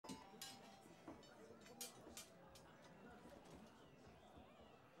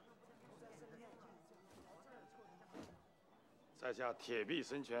在下铁臂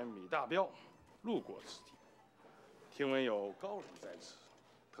神拳米大彪，路过此地，听闻有高人在此，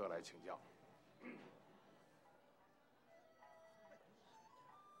特来请教。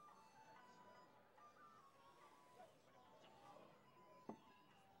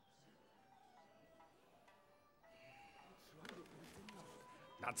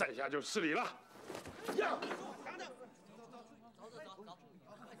那在下就失礼了。呀！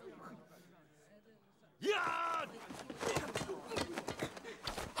呀！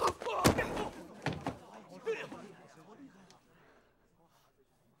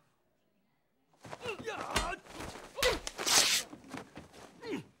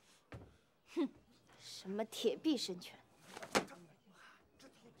 哼，什么铁臂神拳？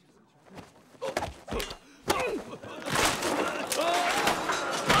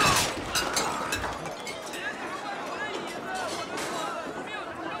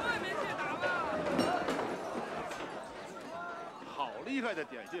好厉害的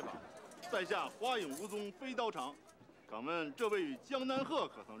点穴法！在下花影无踪飞刀长，敢问这位与江南鹤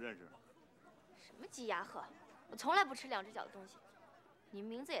可曾认识？什么鸡鸭鹤？我从来不吃两只脚的东西。你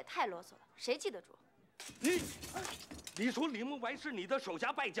名字也太啰嗦了，谁记得住？你说李慕白是你的手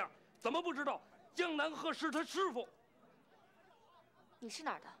下败将，怎么不知道江南鹤是他师傅？你是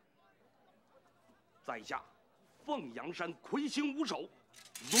哪儿的？在下凤阳山魁星五首鲁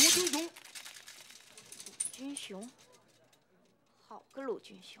军雄。鲁军雄，好个鲁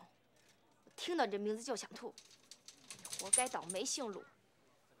军雄！我听到这名字就想吐。你活该倒霉姓鲁，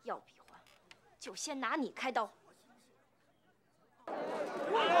要比划，就先拿你开刀。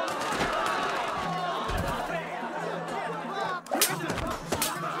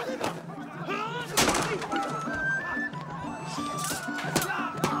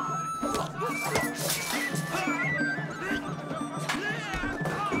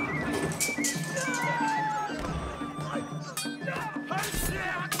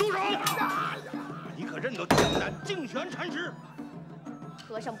 住手！你可认得江南净玄禅师？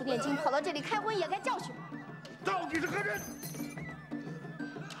和尚不念经，跑到这里开荤，也该教训我。到底是何人？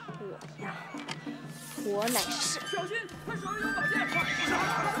 我呀，我乃是小心，他手里有宝剑！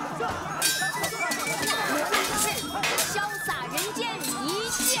我乃是潇洒人间一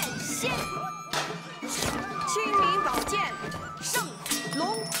线仙，清明宝剑圣龙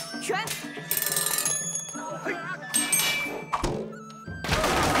拳。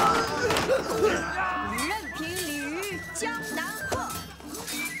任凭鲤鱼江南鹤，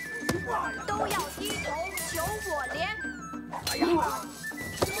都要低头求我怜。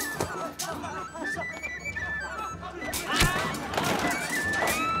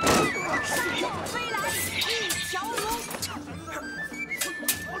 上空飞来一条龙，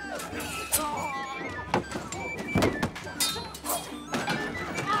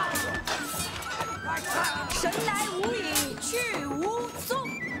神来无影去无踪。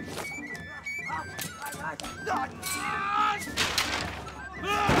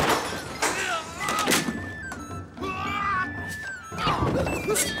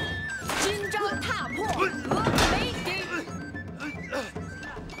今朝踏破鹅。